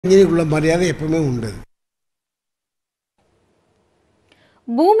உள்ள மரியாதை எப்பவுமே உண்டு.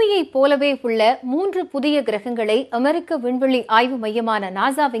 பூமியைப் போலவே உள்ள 3 புதிய கிரகங்களை அமெரிக்க விண்வெளி ஆய்வு மையமான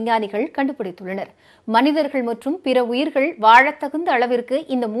நாசா விஞ்ஞானிகள் கண்டுபிடித்துள்ளனர். மனிதர்கள் மற்றும் பிற உயிர்கள் வாழத்தகுந்த அளவிற்கு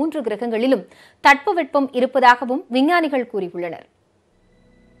இந்த 3 கிரகங்களிலும் தட்பவெப்பம் இருப்பதாகவும் விஞ்ஞானிகள் கூறியுள்ளனர்.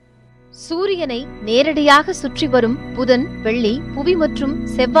 சூரியனை நேரடியாக சுற்றி வரும் புதன், வெள்ளி, புவி மற்றும்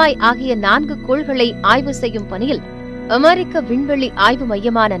செவ்வாய் ஆகிய 4 கோள்களை ஆய்வு செய்யும் பணியில் அமெரிக்க விண்வெளி ஆய்வு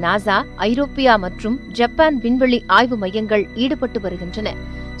மையமான நாசா, ஐரோப்பியா மற்றும் ஜப்பான் விண்வெளி ஆய்வு மையங்கள் ஈடுபட்டு வருகின்றன.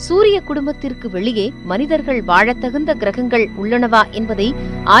 சூரிய குடும்பத்திற்கு வெளியே மனிதர்கள் வாழத்தகுந்த கிரகங்கள் உள்ளனவா என்பதை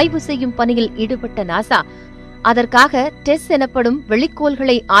ஆய்வு செய்யும் பணியில் ஈடுபட்ட நாசா, அதற்காக டெஸ் எனப்படும்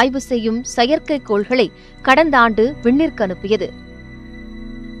வெளிக்கோள்களை ஆய்வு செய்யும் செயற்கைக்கோள்களை கடந்த ஆண்டு விண்ணிற்கு அனுப்பியது.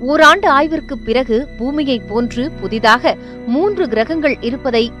 ஓராண்டு ஆய்விற்கு பிறகு பூமியைப் போன்று புதிதாக 3 கிரகங்கள்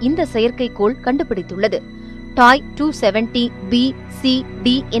இருப்பதை இந்த செயற்கைக்கோள் கண்டுபிடித்துள்ளது. டாய் 270 B C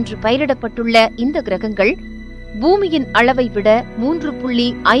D என்று பெயரிடப்பட்டுள்ள இந்த கிரகங்கள் பூமியின் அளவை விட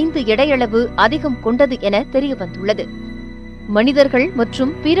 3.5 எடையளவு அதிகம் கொண்டது என தெரியவந்துள்ளது. மனிதர்கள்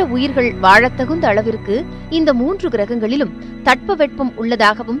மற்றும் பிற உயிர்கள் வாழத்தகுந்த அளவிற்கு இந்த 3 கிரகங்களிலும் தட்பவெப்பம்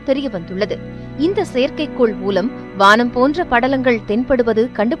உள்ளதாகவும் தெரியவந்துள்ளது. இந்த செயற்கைக்கோள் மூலம் வானம் போன்ற படலங்கள் தென்படுவது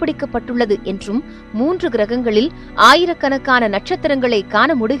கண்டுபிடிக்கப்பட்டுள்ளது என்றும் 3 கிரகங்களில் ஆயிரக்கணக்கான நட்சத்திரங்களை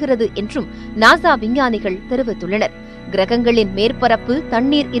காண முடிகிறது என்றும் நாசா விஞ்ஞானிகள் தெரிவித்துள்ளனர். கிரகங்களின் மேற்பரப்பு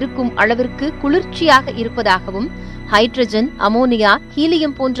தண்ணீர் இருக்கும் அளவிற்கு குளிர்ச்சியாக இருப்பதாகவும் ஹைட்ரஜன், அமோனியா,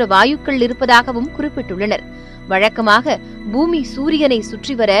 ஹீலியம் போன்ற வாயுக்கள் இருப்பதாகவும் குறிப்பிட்டுள்ளனர். வழக்கமாக பூமி சூரியனை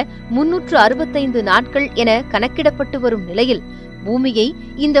சுற்றி வர 365 நாட்கள் என கணக்கிடப்பட்டு வரும் நிலையில் பூமியை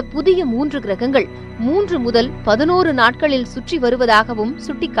இந்த புதிய 3 கிரகங்கள் 3 முதல் 11 நாட்களில் சுற்றி வருவதாகவும்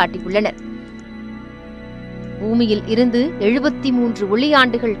சுட்டிக்காட்டியுள்ளனர். பூமியில் இருந்து 73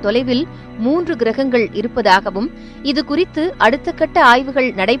 ஒளியாண்டுகள் தொலைவில் 3 கிரகங்கள் இருப்பதாகவும் இது குறித்து அடுத்த கட்ட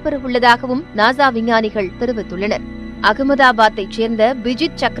ஆய்வுகள் நடைபெறவுள்ளதாகவும் நாசா விஞ்ஞானிகள் தெரிவித்துள்ளனர். அகமதாபாத்தைச் சேர்ந்த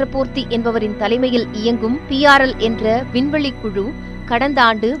பிஜித் சக்கரபோர்த்தி என்பவரின் தலைமையில் இயங்கும் PRL என்ற விண்வெளி குழு கடந்த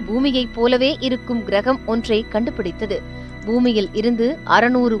ஆண்டு பூமியைப் போலவே இருக்கும் கிரகம் ஒன்றை கண்டுபிடித்தது. பூமியில் இருந்து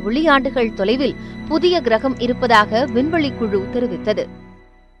 600 ஒளியாண்டுகள் தொலைவில் புதிய கிரகம் இருப்பதாக விண்வெளி குழு தெரிவித்தது.